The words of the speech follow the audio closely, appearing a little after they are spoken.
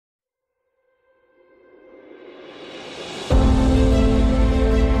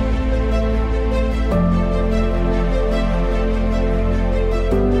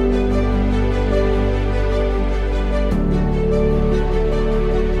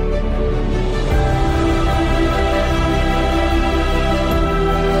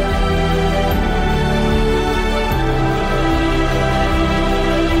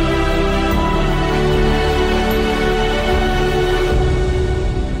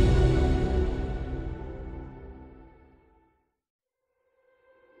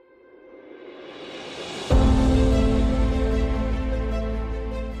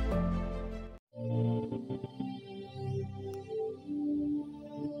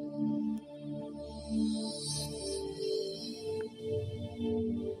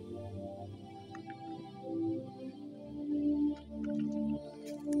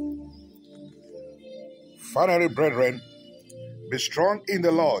Finally, brethren, be strong in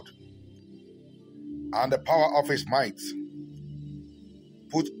the Lord and the power of his might.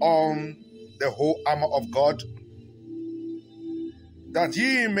 Put on the whole armor of God, that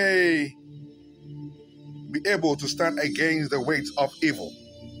ye may be able to stand against the weight of evil.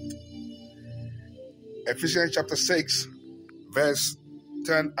 Ephesians chapter 6, verse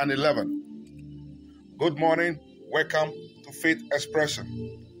 10 and 11. Good morning. Welcome to Faith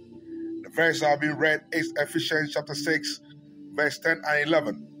Expression. The verse that have been read is Ephesians chapter 6, verse 10 and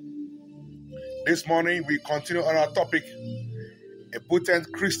 11. This morning we continue on our topic, a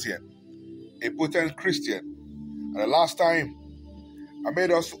potent Christian. A potent Christian. And the last time I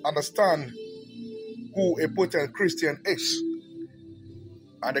made us understand who a potent Christian is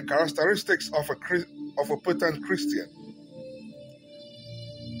and the characteristics of a potent Christian.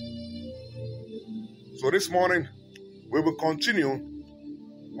 So this morning we will continue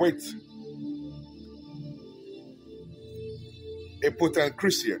with a potent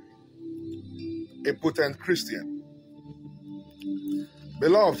Christian. A potent Christian.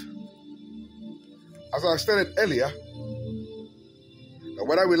 Beloved, as I stated earlier, that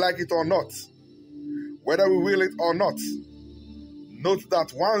whether we like it or not, whether we will it or not, note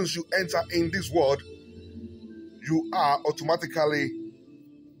that once you enter in this world, you are automatically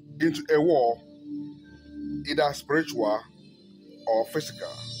into a war, either spiritual or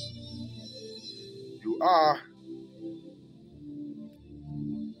physical. You are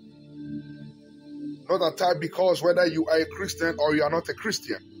not a type because whether you are a Christian or you are not a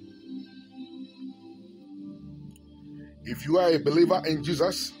Christian. If you are a believer in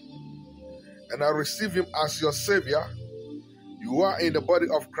Jesus and I receive him as your Savior, you are in the body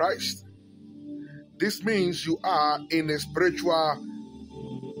of Christ. This means you are in a spiritual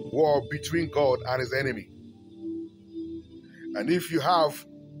war between God and his enemy. And if you have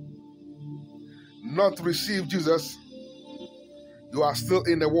not received Jesus, you are still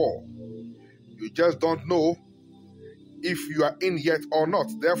in the war. You just don't know if you are in yet or not.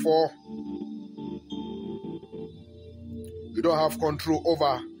 Therefore, you don't have control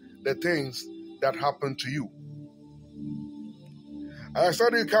over the things that happen to you. And I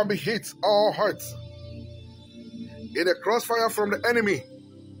said you can be hit or hurt in a crossfire from the enemy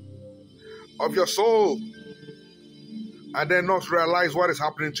of your soul and then not realize what is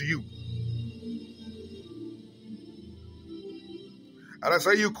happening to you. And I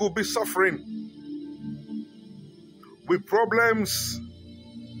say you could be suffering with problems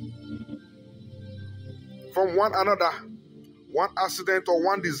from one another, one accident or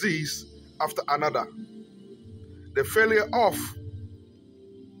one disease after another. The failure of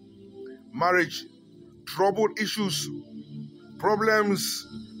marriage, troubled issues, problems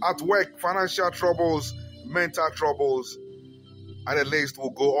at work, financial troubles, mental troubles, and the list will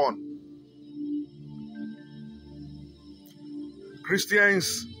go on.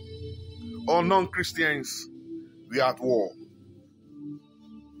 Christians or non-Christians, we are at war.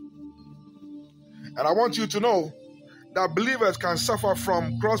 And I want you to know that believers can suffer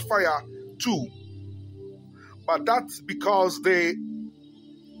from crossfire too, but that's because they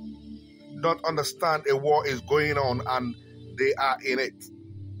don't understand a war is going on and they are in it.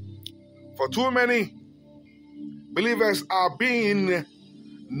 For too many believers are being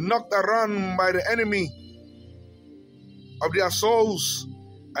knocked around by the enemy of their souls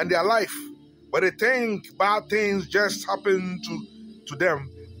and their life, but they think bad things just happen to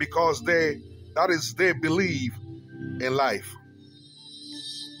them because they believe in life.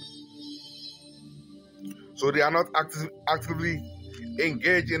 So they are not actively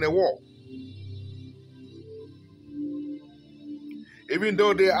engaged in a war. Even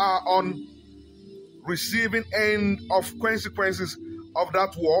though they are on receiving end of consequences of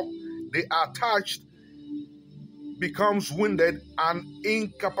that war, they are touched, becomes wounded and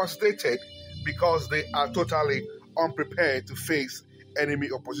incapacitated because they are totally unprepared to face enemy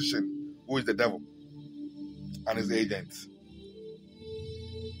opposition, who is the devil and his agents.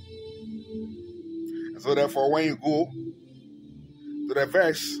 And so therefore, when you go to the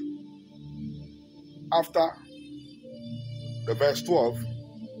verse after the verse 12,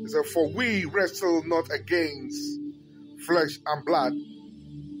 it says, "For we wrestle not against flesh and blood,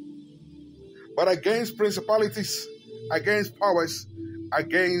 but against principalities, against powers,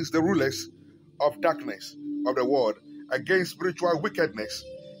 against the rulers of darkness of the world, against spiritual wickedness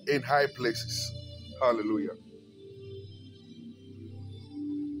in high places." Hallelujah.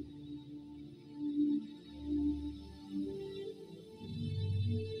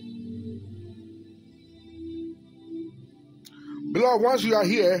 Beloved, once you are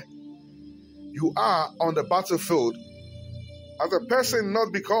here, you are on the battlefield as a person,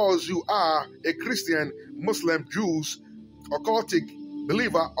 not because you are a Christian, Muslim, Jews, occultic,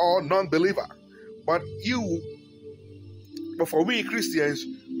 believer or non-believer. But for we Christians,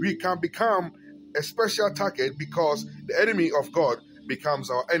 we can become a special target because the enemy of God becomes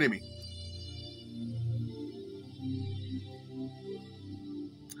our enemy.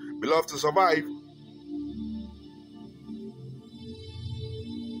 Beloved, to survive,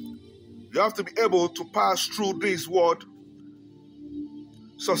 you have to be able to pass through this world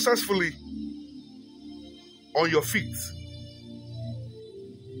successfully on your feet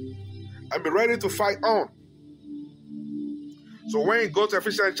and be ready to fight on. So when you go to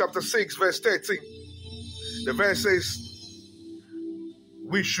Ephesians chapter 6, verse 13, the verse says,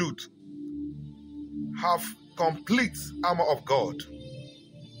 we should have complete armor of God.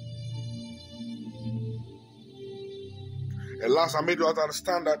 And last, I made you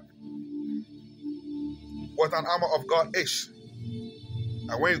understand that what an armor of God is.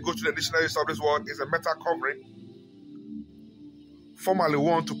 And when you go to the dictionaries of this word, it's a metal covering, formerly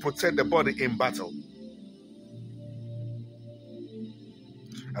worn to protect the body in battle.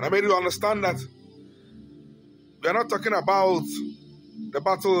 And I made you understand that we are not talking about the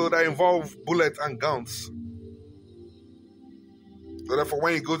battle that involves bullets and guns. So therefore,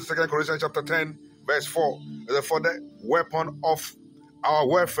 when you go to 2 Corinthians chapter 10, verse 4, therefore the weapon of our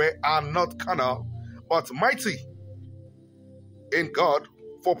warfare are not carnal, but mighty in God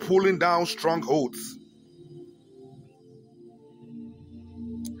for pulling down strongholds.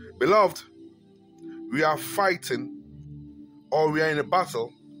 Beloved, we are fighting, or we are in a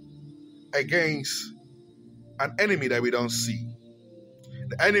battle against an enemy that we don't see.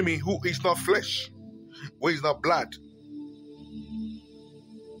 The enemy who is not flesh, who is not blood.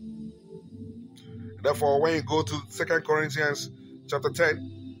 Therefore, when you go to 2 Corinthians chapter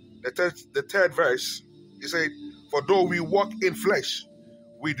 10, the third verse, he said, for though we walk in flesh,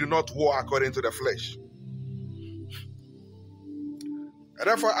 we do not war according to the flesh. And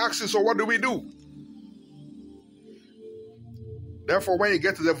therefore I ask you, so what do we do? Therefore, when you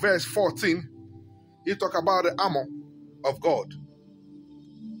get to the verse 14, he talk about the armor of God.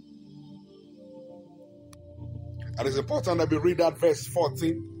 And it's important that we read that verse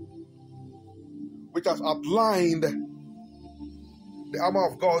 14, which has outlined the armor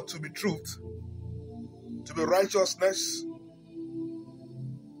of God to be truth, to be righteousness,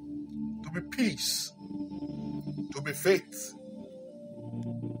 to be peace, to be faith,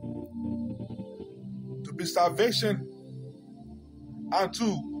 to be salvation, and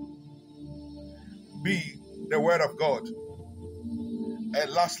to be the word of God. And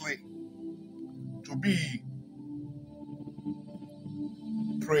lastly, to be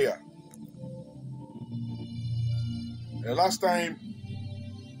prayer. The last time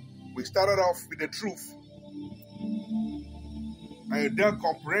we started off with the truth and you dealt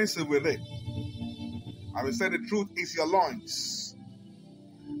comprehensive with it. And we said the truth is your loins.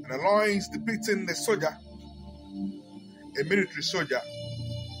 And the loins depicting the soldier, a military soldier,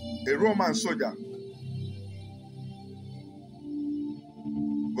 a Roman soldier.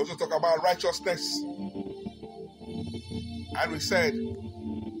 We also talk about righteousness. And we said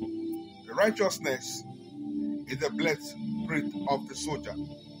the righteousness is the breastplate of the soldier.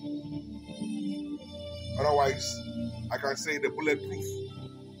 Otherwise, I can say the bulletproof.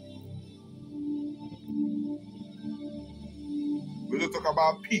 We will talk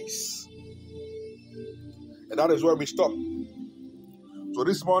about peace. And that is where we stop. So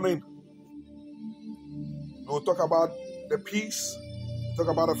this morning, we will talk about the peace, we talk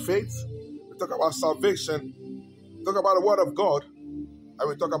about the faith, we talk about salvation, we talk about the word of God, and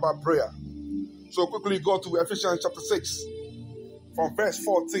we talk about prayer. So quickly go to Ephesians chapter 6, from verse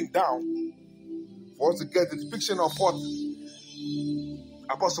 14 down, for us to get the depiction of what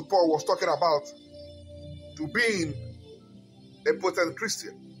Apostle Paul was talking about to being a potent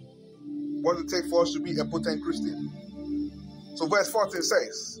Christian. What does it take for us to be a potent Christian? So verse 14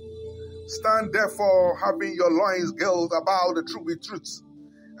 says, stand therefore, having your loins girded about the truth with truth,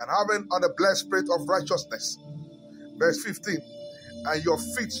 and having on the breastplate of righteousness. Verse 15, and your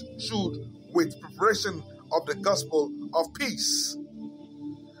feet shod with preparation of the gospel of peace.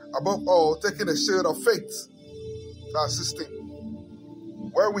 Above all, taking the shield of faith. Verse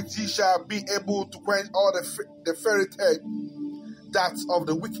 16, wherewith ye shall be able to quench all the fiery darts of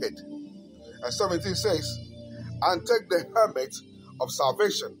the wicked. And 17 says, and take the helmet of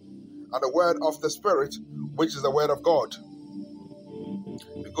salvation and the word of the Spirit, which is the word of God.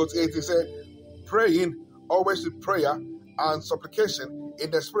 We go to 18, said, praying always with prayer and supplication in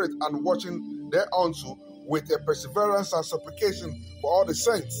the Spirit, and watching thereunto with a perseverance and supplication for all the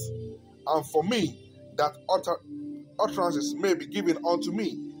saints, and for me, that utterances may be given unto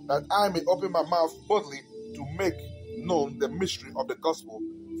me, that I may open my mouth boldly to make known the mystery of the gospel,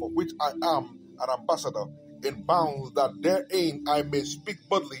 for which I am an ambassador in bounds, that therein I may speak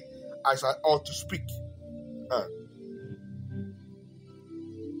boldly as I ought to speak.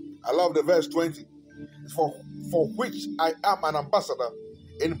 I love the verse 20. For which I am an ambassador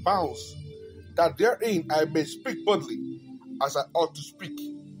in bounds, that therein I may speak boldly as I ought to speak.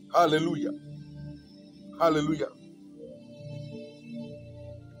 Hallelujah. Hallelujah.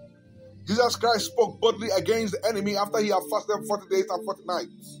 Jesus Christ spoke boldly against the enemy after he had fasted 40 days and 40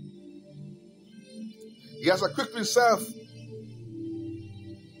 nights. He has equipped himself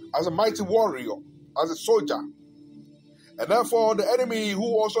as a mighty warrior, as a soldier. And therefore the enemy, who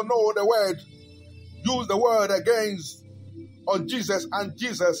also know the word, used the word against on Jesus, and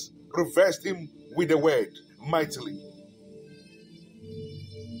Jesus reversed him with the word mightily.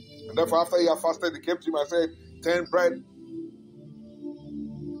 And therefore after he had fasted, he came to him and said, "Turn bread.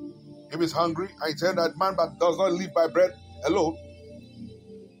 Him is hungry." And he said, "That man that does not live by bread alone."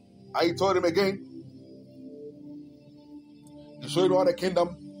 And he told him again, he showed him all the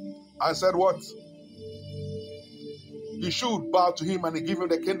kingdom and said what? He should bow to him and he give him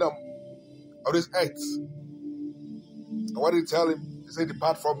the kingdom of this earth. And what did he tell him? He said,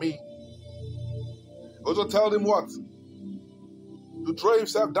 "Depart from me." He also told him what? To throw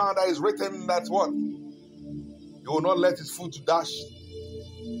himself down, that is written that what? He will not let his foot to dash.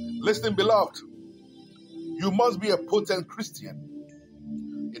 Listen, beloved, you must be a potent Christian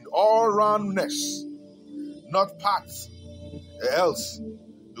in all roundness, not parts, else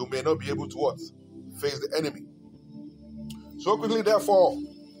you may not be able to what? Face the enemy. So quickly, therefore,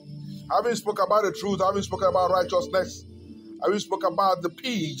 having spoken about the truth, having spoken about righteousness, having spoken about the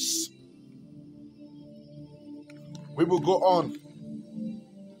peace, we will go on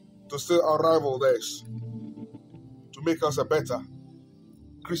to still our rival days to make us a better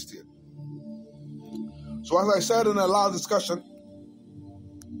Christian. So as I said in the last discussion,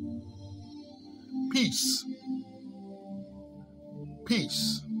 peace.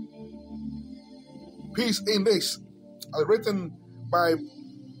 Peace. Peace in this, as written by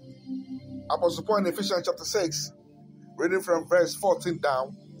Apostle Paul in Ephesians chapter 6, reading from verse 14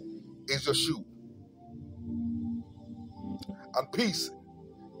 down, is your shoe. And peace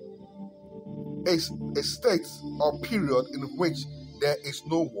is a state or period in which there is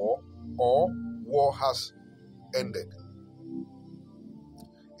no war or war has ended.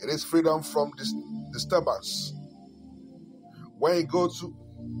 It is freedom from disturbance. When you go to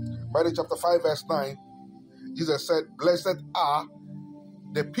Matthew chapter 5 verse 9, Jesus said, "Blessed are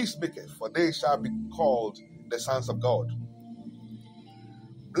the peacemakers, for they shall be called the sons of God."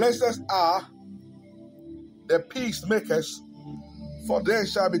 Blessed are the peacemakers, for they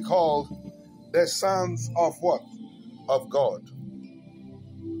shall be called the sons of what? Of God.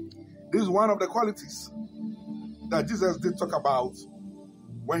 This is one of the qualities that Jesus did talk about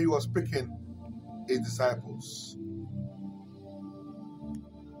when he was picking his disciples.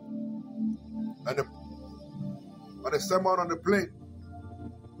 And on the Sermon on the Plain,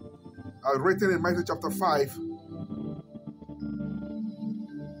 written in Matthew chapter 5,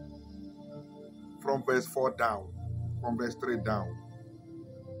 from verse 4 down, from verse 3 down.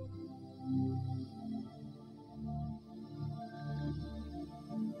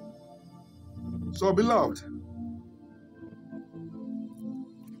 So, beloved,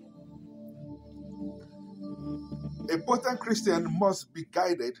 a potent Christian must be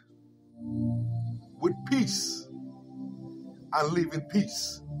guided with peace and live in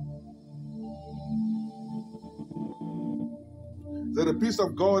peace. So the peace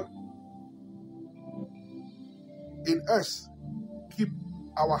of God in us keep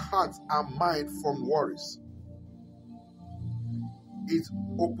our hearts and mind from worries. It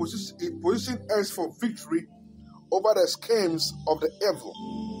positions us for victory over the schemes of the devil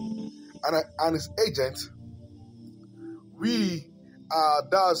and his agent. We are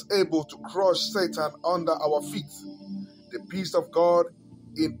thus able to crush Satan under our feet. The peace of God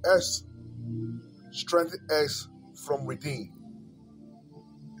in us strengthens us from within.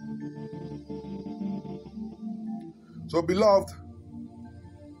 So, beloved,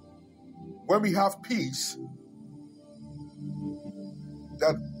 when we have peace,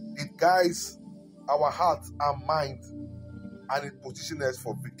 that it guides our heart and mind, and it positions us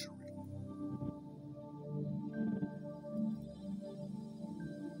for victory.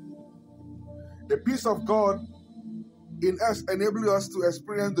 The peace of God in us enables us to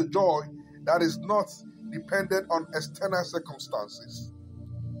experience the joy that is not dependent on external circumstances.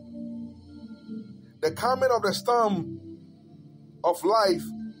 The calming of the storm of life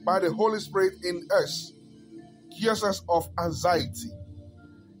by the Holy Spirit in us cures us of anxiety,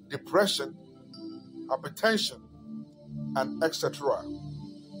 depression, hypertension, and etc.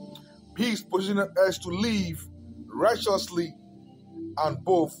 Peace positions us to live righteously, and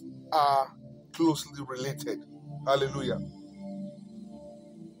both are closely related. Hallelujah.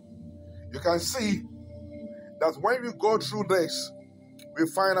 You can see that when we go through this, we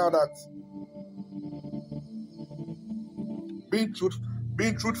find out that being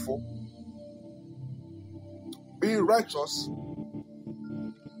truthful, being righteous,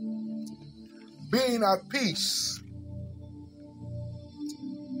 being at peace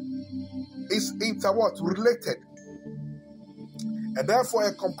is related. And therefore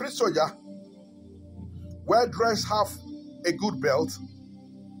a complete soldier, well dressed, have a good belt,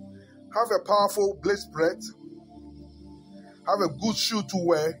 have a powerful blade spread, have a good shoe to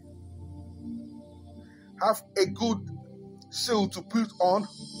wear, have a good shield to put on,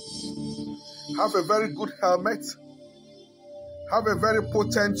 have a very good helmet, have a very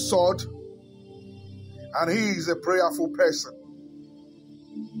potent sword, and he is a prayerful person.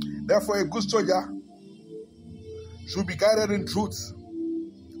 Therefore, a good soldier should be guided in truth,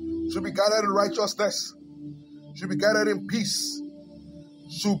 should be guided in righteousness, should be guided in peace,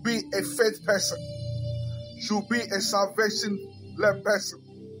 should be a faith person, should be a salvation-led person.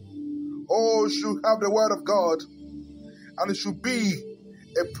 Oh, should have the word of God, and it should be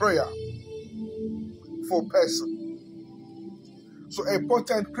a prayerful person. So a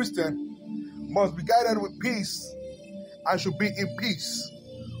potent Christian must be guided with peace and should be in peace.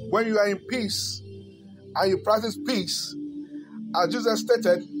 When you are in peace and you practice peace, as Jesus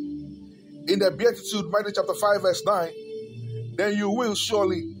stated in the Pt.2, Matthew chapter 5, verse 9, then you will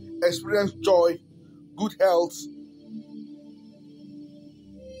surely experience joy, good health,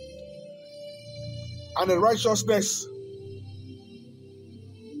 and a righteousness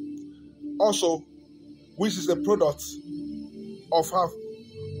also, which is a product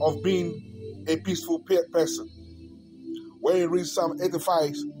of being a peaceful person. When you read Psalm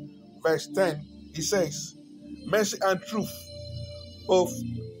 85, verse 10, he says, mercy and truth both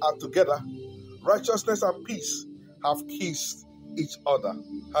are together. Righteousness and peace have kissed each other.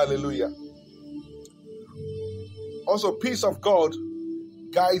 Hallelujah. Also, peace of God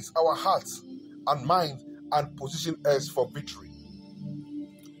guides our hearts and mind and position us for victory.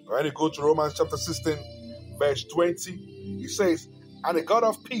 When you go to Romans chapter 16, verse 20, he says, and the God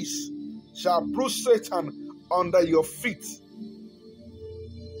of peace shall bruise Satan under your feet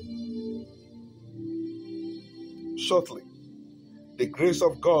shortly. The grace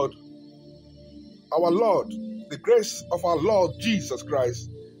of God, our Lord, the grace of our Lord Jesus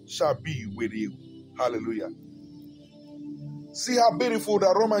Christ shall be with you. Hallelujah. See how beautiful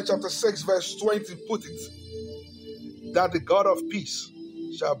that Romans chapter 6 verse 20 put it. That the God of peace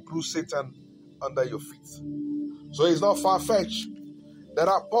shall bruise Satan under your feet. So it's not far-fetched that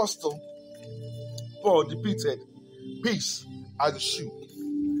Apostle Paul depicted peace as a shoe.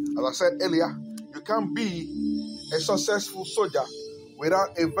 As I said earlier, you can't be a successful soldier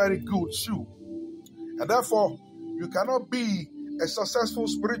without a very good shoe. And therefore, you cannot be a successful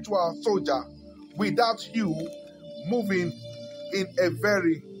spiritual soldier without you moving in a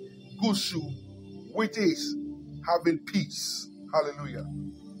very good shoe, which is having peace. Hallelujah.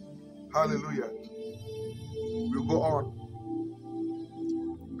 Hallelujah. We go on.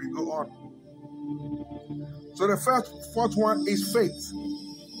 So the fourth one is faith.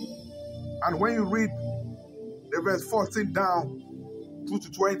 And when you read the verse 14 down through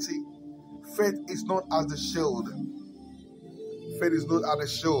to 20, faith is not as the shield. Faith is not as the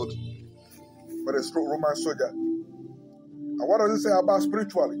shield, but a Roman soldier. And what does it say about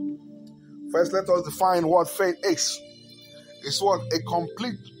spiritually? First, let us define what faith is. It's what? A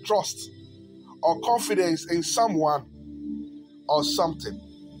complete trust or confidence in someone or something.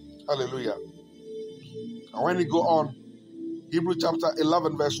 Hallelujah. And when we go on, Hebrews chapter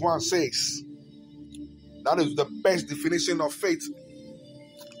 11 verse 1 says, that is the best definition of faith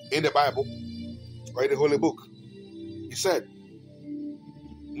in the Bible, or in the Holy Book. He said,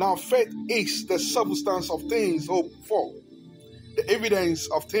 now faith is the substance of things hoped for, the evidence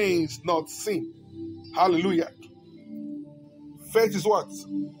of things not seen. Hallelujah. Faith is what?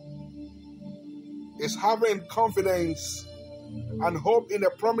 It's having confidence and hope in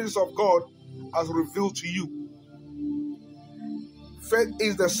the promises of God as revealed to you. Faith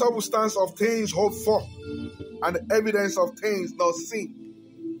is the substance of things hoped for and the evidence of things not seen.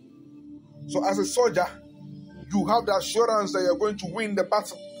 So as a soldier, you have the assurance that you're going to win the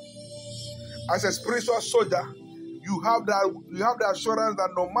battle. As a spiritual soldier, you have the assurance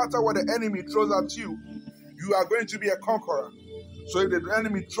that no matter what the enemy throws at you, you are going to be a conqueror. So if the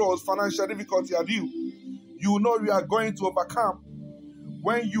enemy throws financial difficulty at you, you know you are going to overcome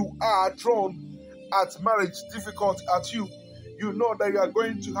when you are thrown at marriage difficult at you, you know that you are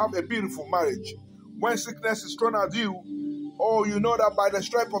going to have a beautiful marriage. When sickness is thrown at you, oh, you know that by the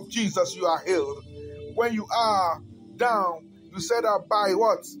stripe of Jesus you are healed. When you are down, you say that by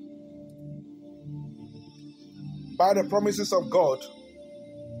what? By the promises of God,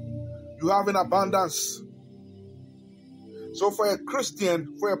 you have an abundance. So for a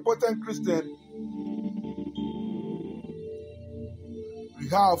Christian, for a potent Christian, we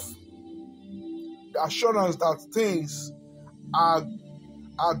have the assurance that things are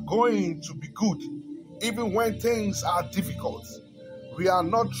going to be good, even when things are difficult. We are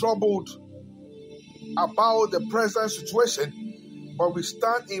not troubled about the present situation, but we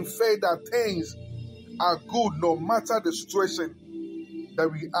stand in faith that things are good no matter the situation that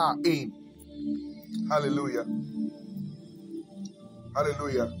we are in. Hallelujah.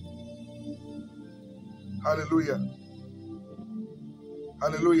 Hallelujah. Hallelujah.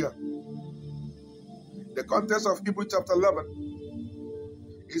 Hallelujah. The context of Hebrews chapter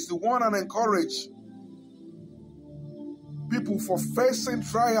 11 is to warn and encourage people for facing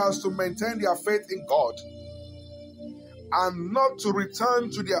trials to maintain their faith in God and not to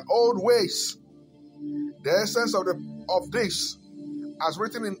return to their old ways. The essence of this, as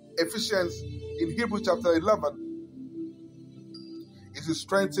written in Ephesians in Hebrews chapter 11, is to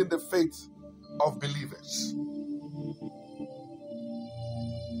strengthen the faith of believers.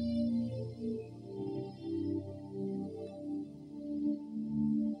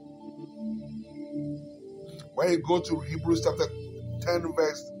 When you go to Hebrews chapter 10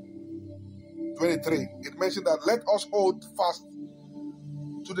 verse 23, it mentions that let us hold fast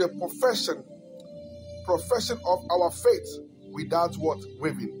to the profession of our faith without what?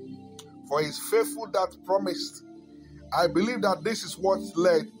 Wavering. For he is faithful that promised. I believe that this is what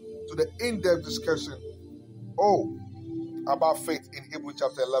led to the in-depth discussion about faith in Hebrews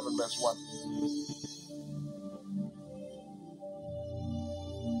chapter 11 verse 1.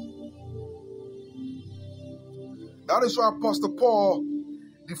 That is why Apostle Paul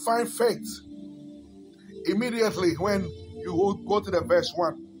defined faith immediately when you go to the verse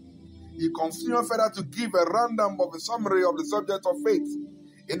 1. He continued further to give a rundown of the summary of the subject of faith.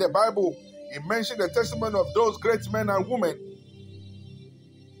 In the Bible, he mentioned the testimony of those great men and women.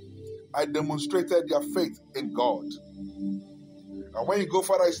 I demonstrated their faith in God. And when you go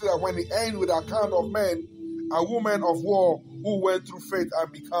further, you see that when he ends with the account of men and women of war who went through faith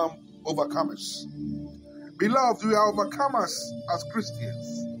and become overcomers. Beloved, we are overcomers as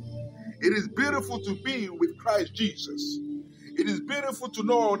Christians. It is beautiful to be with Christ Jesus. It is beautiful to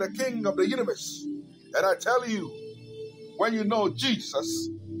know the King of the universe. And I tell you, when you know Jesus,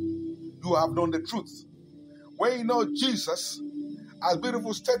 you have known the truth. When you know Jesus, as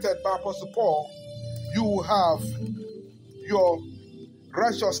beautiful stated by Apostle Paul, you have your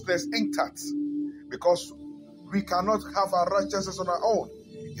righteousness intact, because we cannot have our righteousness on our own.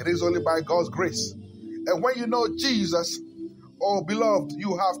 It is only by God's grace. And when you know Jesus, oh beloved,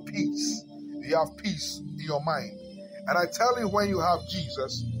 you have peace. You have peace in your mind. And I tell you, when you have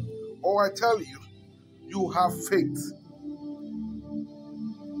Jesus, I tell you, you have faith.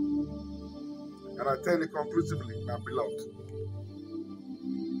 And I tell you conclusively, my beloved,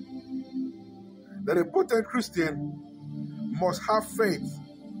 that a potent Christian must have faith,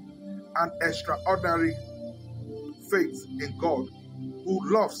 an extraordinary faith in God, who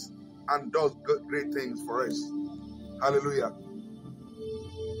loves and does great things for us. Hallelujah.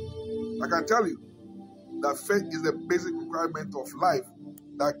 I can tell you that faith is the basic requirement of life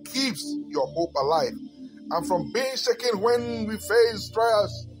that keeps your hope alive. And from being shaken when we face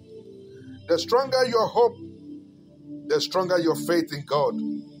trials, the stronger your hope, the stronger your faith in God.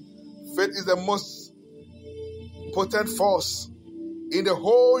 Faith is the most potent force in the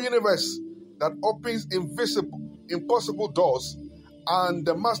whole universe that opens impossible doors and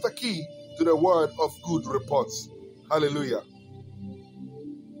the master key to the word of good reports. Hallelujah.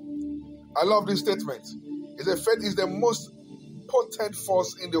 I love this statement. It says faith is the most potent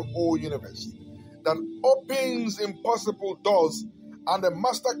force in the whole universe that opens impossible doors and the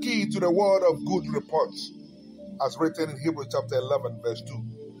master key to the word of good reports, as written in Hebrews chapter 11 verse 2.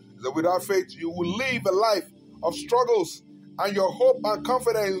 It says, without faith you will live a life of struggles, and your hope and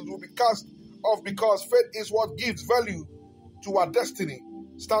confidence will be cast off, because faith is what gives value to our destiny.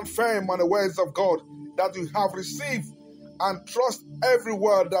 Stand firm on the words of God that you have received, and trust every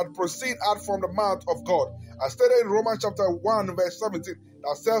word that proceeds out from the mouth of God. As stated in Romans chapter 1 verse 17,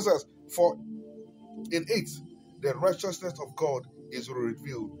 that tells us, for in it the righteousness of God is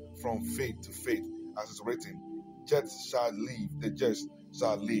revealed from faith to faith, as is written, the just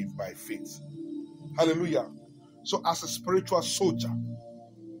shall live by faith. Hallelujah. So as a spiritual soldier,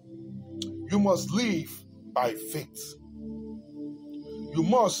 You must live by faith. You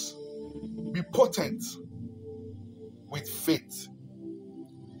must be potent with faith.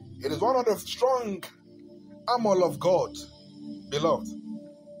 It is one of the strong armor of God, beloved.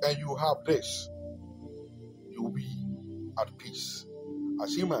 And you have this, you will be at peace.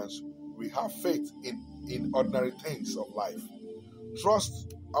 As humans, we have faith in ordinary things of life.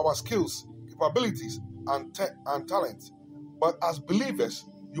 Trust our skills, capabilities, and talent. But as believers,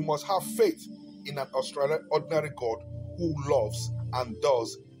 you must have faith in an ordinary God who loves and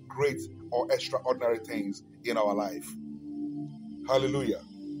does great or extraordinary things in our life. Hallelujah.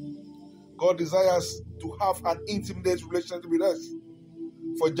 God desires to have an intimate relationship with us.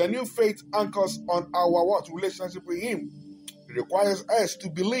 For genuine faith anchors on our relationship with Him. It requires us to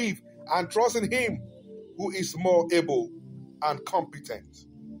believe and trust in Him who is more able and competent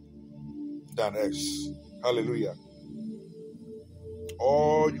than us. Hallelujah.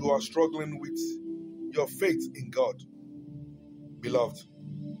 Or you are struggling with your faith in God. Beloved,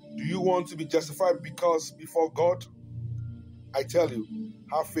 do you want to be justified before God? I tell you,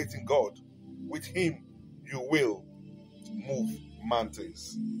 have faith in God. With Him, you will move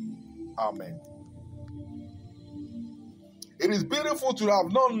mountains. Amen. It is beautiful to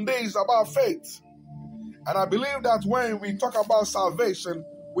have known this about faith. And I believe that when we talk about salvation,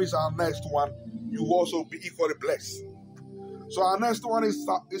 which is our next one, you will also be equally blessed. So our next one is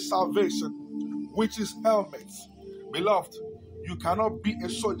salvation, which is helmet. Beloved, you cannot be a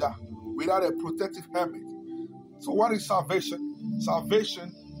soldier without a protective helmet. So what is salvation?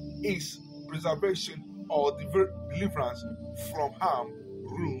 Salvation is preservation or deliverance from harm,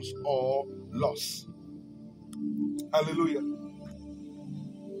 ruins, or loss. Hallelujah.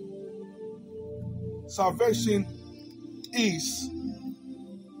 Salvation is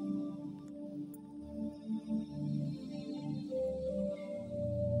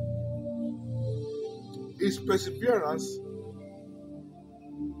perseverance,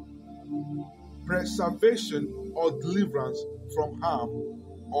 preservation, or deliverance from harm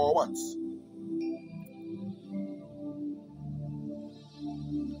or what?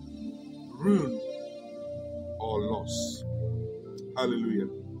 Ruin or loss. Hallelujah.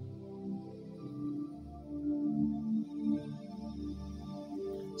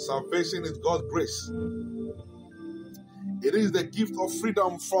 Salvation is God's grace. It is the gift of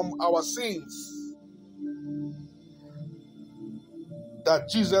freedom from our sins that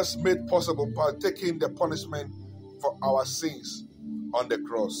Jesus made possible by taking the punishment for our sins on the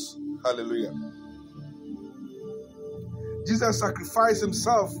cross. Hallelujah. Jesus sacrificed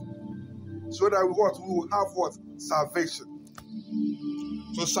Himself so that we will have what? Salvation.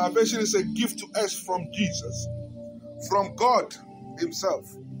 So salvation is a gift to us from Jesus, from God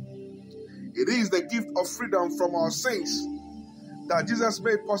Himself. It is the gift of freedom from our sins that Jesus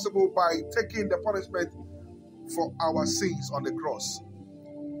made possible by taking the punishment for our sins on the cross.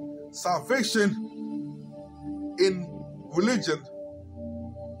 Salvation in religion,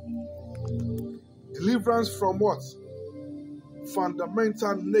 deliverance from what?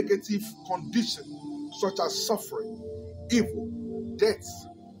 Fundamental negative condition such as suffering, evil, death,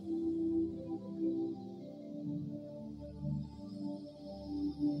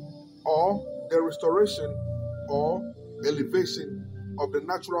 or the restoration or elevation of the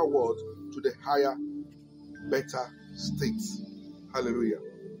natural world to the higher, better states. Hallelujah.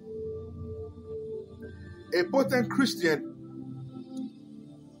 A potent Christian,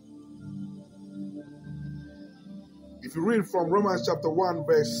 if you read from Romans chapter 1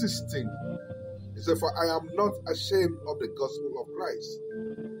 verse 16, it says, "For I am not ashamed of the gospel of Christ,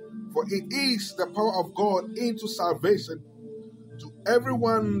 for it is the power of God into salvation to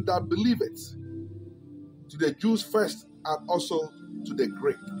everyone that believeth, to the Jews first and also to the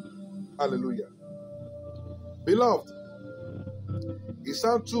Greek." Hallelujah. Beloved, it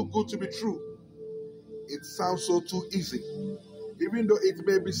sounds too good to be true. It sounds so too easy. Even though it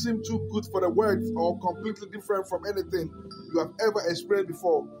may seem too good for the words or completely different from anything you have ever experienced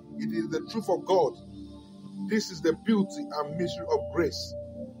before, it is the truth of God. This is the beauty and mystery of grace,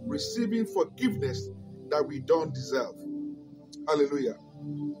 receiving forgiveness that we don't deserve. Hallelujah.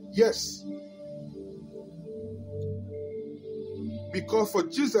 Yes. Because for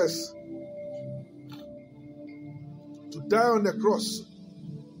Jesus to die on the cross,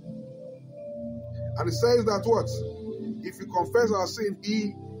 and it says that what? If we confess our sin,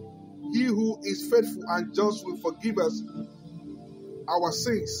 he who is faithful and just will forgive us our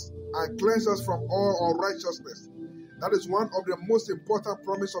sins and cleanse us from all unrighteousness. That is one of the most important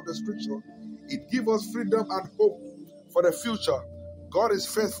promises of the scripture. It gives us freedom and hope for the future. God is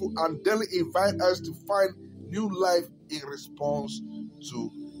faithful and daily invites us to find new life in response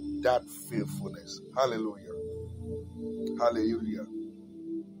to that faithfulness. Hallelujah. Hallelujah.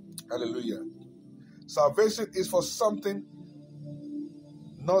 Hallelujah. Salvation is for something,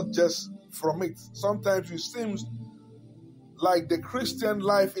 not just from it. Sometimes it seems like the Christian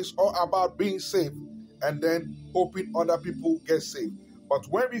life is all about being saved and then hoping other people get saved. But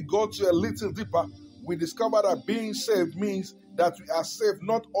when we go to a little deeper, we discover that being saved means that we are saved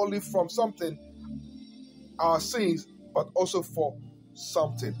not only from something, our sins, but also for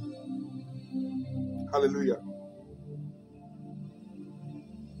something. Hallelujah.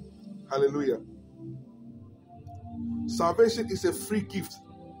 Hallelujah. Salvation is a free gift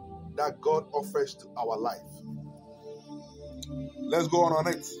that God offers to our life. Let's go on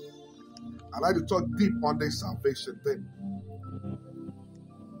it. I'd like to talk deep on this salvation thing.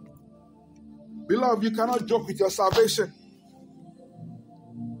 Beloved, you cannot joke with your salvation.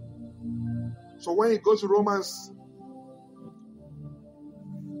 So when you go to Romans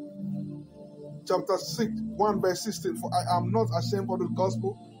chapter 6, 1 verse 16, for I am not ashamed of the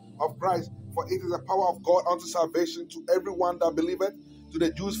gospel of Christ, for it is the power of God unto salvation to everyone that believeth, to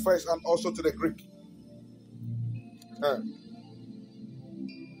the Jews first and also to the Greek.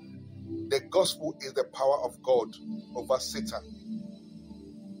 The gospel is the power of God over Satan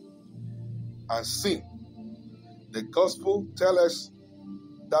and sin. The gospel tells us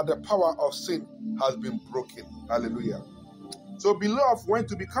that the power of sin has been broken. Hallelujah. So, beloved, when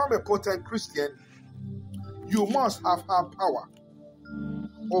to become a potent Christian, you must have power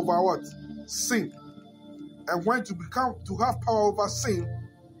over what? Sin. And when to have power over sin,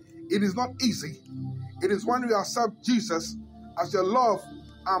 it is not easy. It is when you accept Jesus as your Lord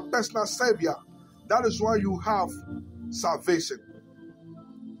and personal Savior. That is why you have salvation.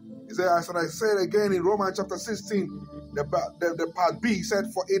 He said, as I said again in Romans chapter 16, the part B said,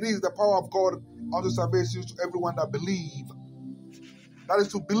 for it is the power of God unto salvation to everyone that believe. That is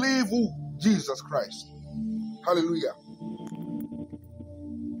to believe who? Jesus Christ. Hallelujah.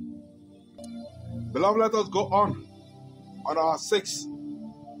 Beloved, let us go on our 6,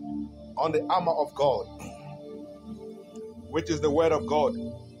 on the armor of God, which is the word of God.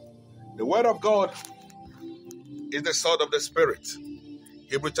 The word of God is the sword of the Spirit.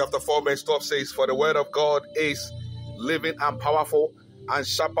 Hebrews chapter 4 verse 12 says, for the word of God is living and powerful and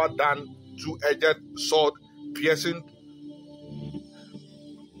sharper than two-edged sword, piercing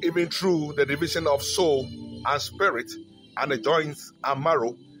even through the division of soul and spirit and the joints and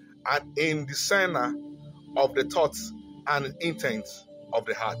marrow, and in discerner of the thoughts and intents of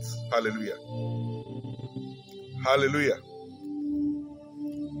the heart. Hallelujah. Hallelujah.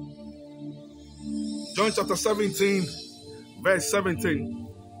 John chapter 17, verse 17.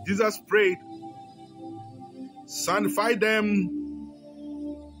 Jesus prayed, sanctify them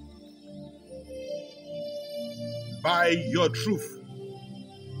by your truth,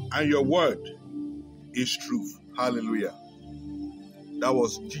 and your word is truth. Hallelujah. That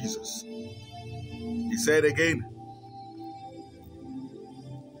was Jesus. He said again,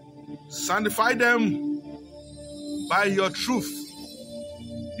 sanctify them by your truth.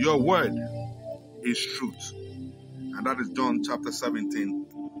 Your word is truth. And that is John chapter 17,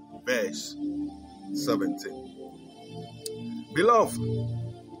 verse 17. Beloved,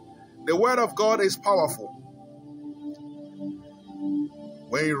 the word of God is powerful.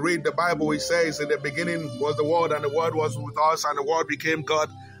 When you read the Bible, it says, in the beginning was the Word, and the Word was with us, and the Word became God,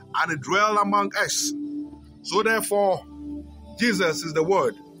 and it dwelt among us. So therefore, Jesus is the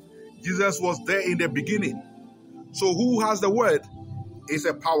Word. Jesus was there in the beginning. So who has the Word is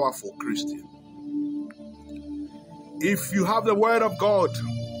a powerful Christian. If you have the Word of God,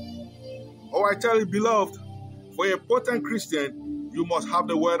 oh, I tell you, beloved, for a potent Christian, you must have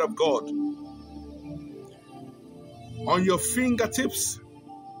the Word of God. On your fingertips,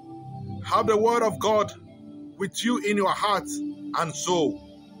 have the word of God with you in your heart and soul.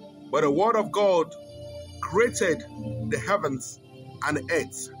 But the word of God created the heavens and the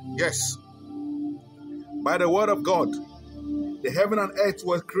earth. Yes. By the word of God, the heaven and earth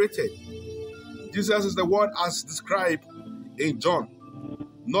was created. Jesus is the word as described in John.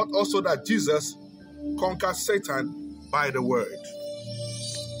 Not also that Jesus conquered Satan by the word.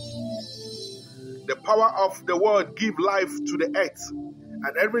 The power of the word gives life to the earth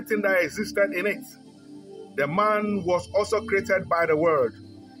and everything that existed in it. The man was also created by the word.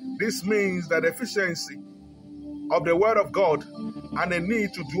 This means that the efficiency of the word of God and the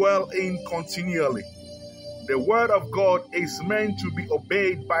need to dwell in continually. The word of God is meant to be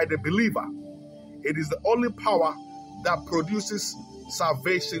obeyed by the believer. It is the only power that produces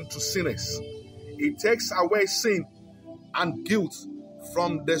salvation to sinners. It takes away sin and guilt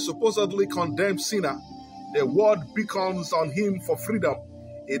from the supposedly condemned sinner. The word beckons on him for freedom.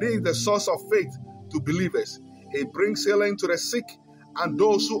 It is the source of faith to believers. It brings healing to the sick and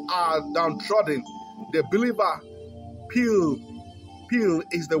those who are downtrodden. The believer pill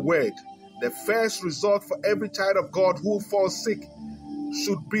is the word. The first resort for every child of God who falls sick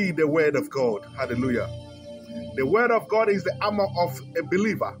should be the word of God. Hallelujah. The word of God is the armor of a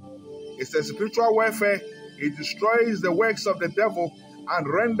believer. It's a spiritual warfare. It destroys the works of the devil and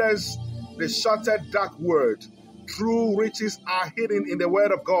renders the shattered dark word. True riches are hidden in the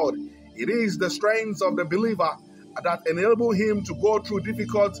word of God. It is the strength of the believer that enable him to go through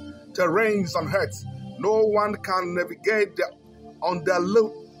difficult terrains on earth. No one can navigate the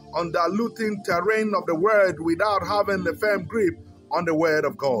undiluting terrain of the word without having a firm grip on the word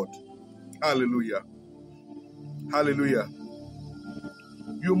of God. Hallelujah. Hallelujah.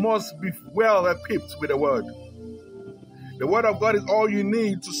 You must be well equipped with the word. The word of God is all you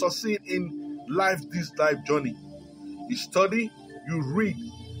need to succeed in this life journey. You study, you read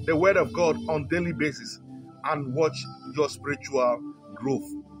the word of God on a daily basis and watch your spiritual growth.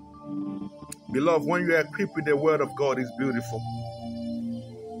 Beloved, when you are equipped with the word of God, it's beautiful.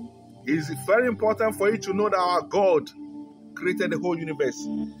 It's very important for you to know that our God created the whole universe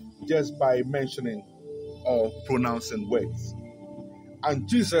just by mentioning or pronouncing words. And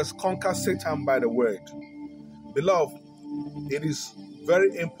Jesus conquered Satan by the word. Beloved, it is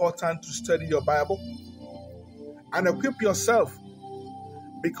very important to study your Bible and equip yourself,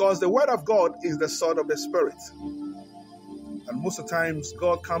 because the word of God is the sword of the Spirit. And most of the times,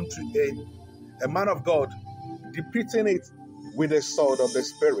 God comes to a man of God depicting it with the sword of the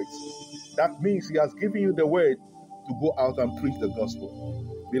Spirit. That means he has given you the word to go out and preach the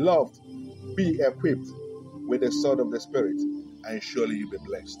gospel. Beloved, be equipped with the sword of the Spirit, and surely you'll be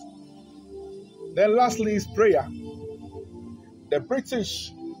blessed. Then lastly is prayer. The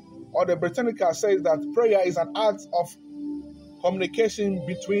British or the Britannica says that prayer is an act of communication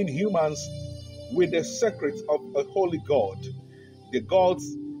between humans with the secret of a holy God, the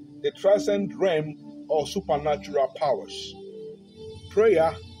gods, the transcendent realm or supernatural powers.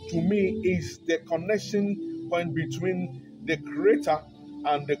 Prayer, to me, is the connection point between the creator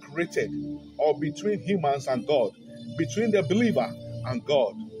and the created, or between humans and God, between the believer and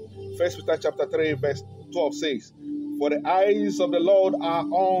God. 1 Peter chapter 3 verse 12 says, "For the eyes of the Lord are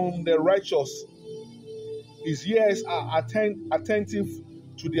on the righteous. His ears are attentive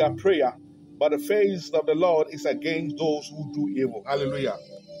to their prayer, but the face of the Lord is against those who do evil." Hallelujah.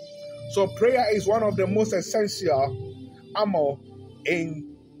 So prayer is one of the most essential armor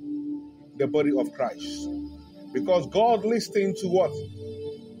in the body of Christ, because God listens to what?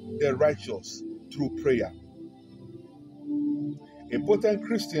 The righteous through prayer. A potent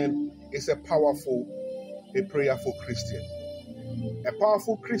Christian is a prayerful Christian. A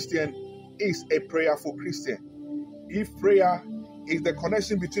powerful Christian is a prayerful Christian. If prayer is the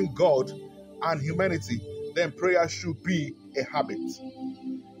connection between God and humanity, then prayer should be a habit.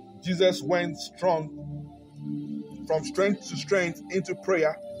 Jesus went from strength to strength into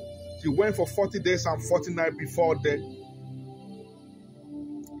prayer. He went for 40 days and 40 nights before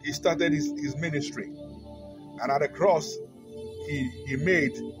he started his ministry. And at the cross, he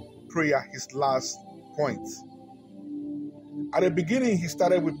made prayer his last point. At the beginning, he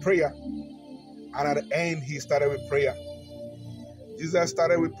started with prayer. And at the end, he started with prayer. Jesus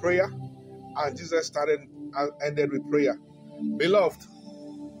started with prayer. And Jesus started and ended with prayer. Beloved,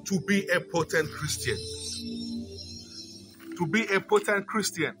 to be a potent Christian. To be a potent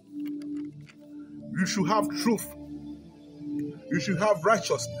Christian, you should have truth. You should have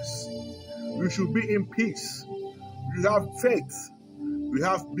righteousness. You should be in peace. You have faith. We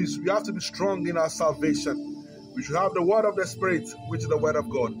have to be strong in our salvation. We should have the word of the Spirit, which is the word of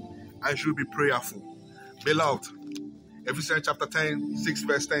God, and should be prayerful. Beloved, Ephesians chapter 10, 6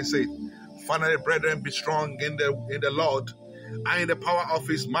 verse 10 says, "Finally, brethren, be strong in the Lord and in the power of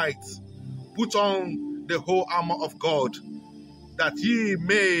his might. Put on the whole armor of God, that ye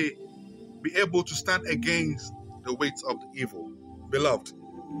may be able to stand against the weight of the evil." Beloved,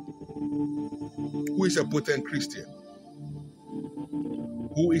 who is a potent Christian?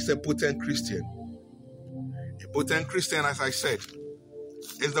 Who is a potent Christian? A potent Christian, as I said,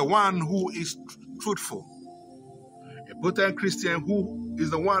 is the one who is truthful. A potent Christian who is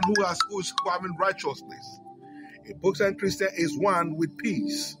the one who is having righteousness. A potent Christian is one with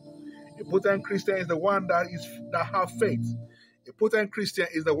peace. A potent Christian is the one that have faith. A potent Christian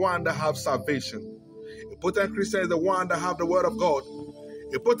is the one that have salvation. A potent Christian is the one that have the word of God.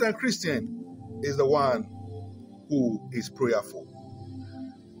 A potent Christian is the one who is prayerful.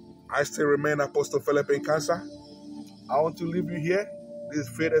 I still remain Apostle Philip Nkansah. I want to leave you here. This is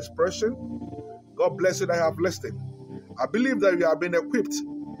faith expression. God bless you that you have listened. I believe that you have been equipped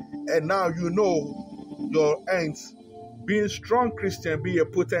And now you know your ends. Being strong Christian, be a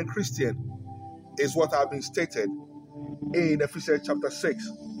potent Christian, is what have been stated in Ephesians chapter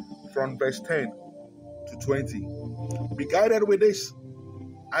 6, from verse 10 to 20. Be guided with this,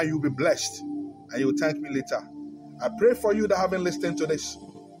 and you'll be blessed, and you'll thank me later. I pray for you that haven't listened to this,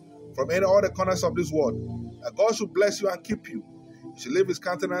 from any other corners of this world, that God should bless you and keep you. He should leave his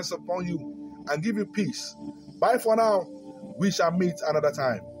countenance upon you and give you peace. Bye for now. We shall meet another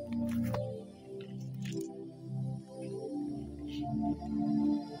time.